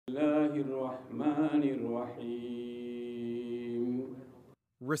الله الرحمن الرحيم.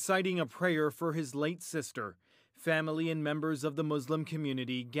 Reciting a prayer for his late sister, family and members of the Muslim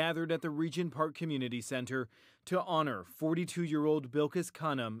community gathered at the Regent Park Community Center to honor 42-year-old Bilkis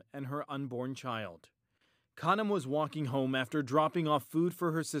Khanum and her unborn child. Khanum was walking home after dropping off food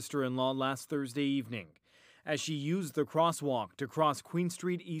for her sister-in-law last Thursday evening. As she used the crosswalk to cross Queen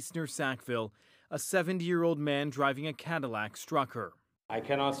Street East near Sackville, a 70-year-old man driving a Cadillac struck her. I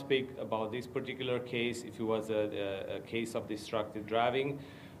cannot speak about this particular case if it was a case of destructive driving,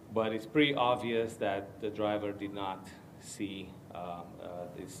 but it's pretty obvious that the driver did not see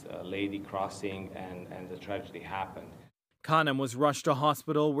this lady crossing and the tragedy happened. Khanum was rushed to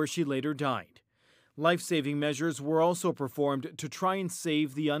hospital where she later died. Life-saving measures were also performed to try and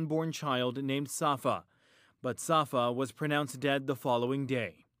save the unborn child named Safa, but Safa was pronounced dead the following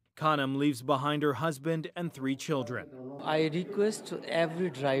day. Khanum leaves behind her husband and 3 children. I request to every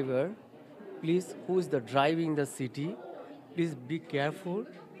driver, please, who is driving the city, please be careful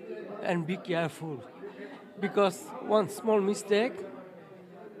and be careful, because one small mistake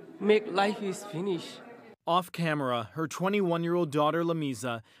make life is finished. Off camera, her 21-year-old daughter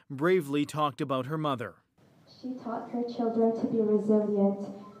Lamiza bravely talked about her mother. She taught her children to be resilient,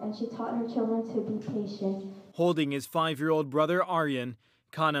 and she taught her children to be patient. Holding his 5-year-old brother Aryan,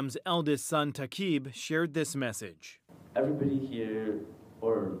 Khanum's eldest son Taqib shared this message. Everybody here,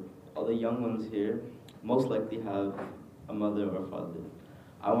 or all the young ones here, most likely have a mother or father.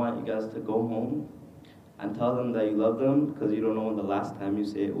 I want you guys to go home and tell them that you love them, because you don't know when the last time you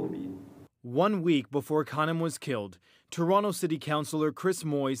say it will be. 1 week before Khanum was killed, Toronto City Councillor Chris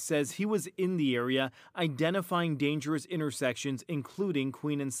Moyes says he was in the area identifying dangerous intersections, including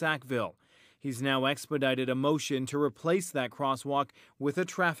Queen and Sackville. He's now expedited a motion to replace that crosswalk with a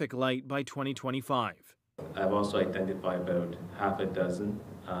traffic light by 2025. I've also identified about half a dozen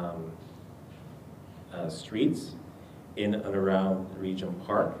streets in and around Regent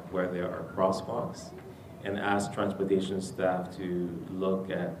Park where there are crosswalks, and asked transportation staff to look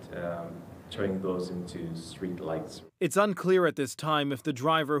at turning those into street lights. It's unclear at this time if the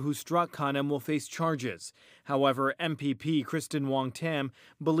driver who struck Khanum will face charges. However, MPP Kristen Wong-Tam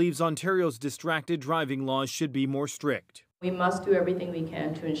believes Ontario's distracted driving laws should be more strict. We must do everything we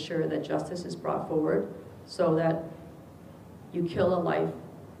can to ensure that justice is brought forward so that you kill a life,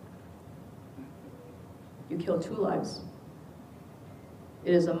 you kill 2 lives.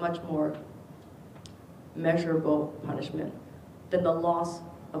 It is a much more measurable punishment than the loss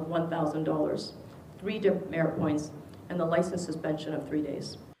of $1,000, 3 demerit points, and the license suspension of 3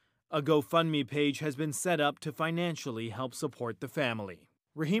 days. A GoFundMe page has been set up to financially help support the family.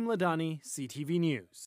 Rahim Ladani, CTV News.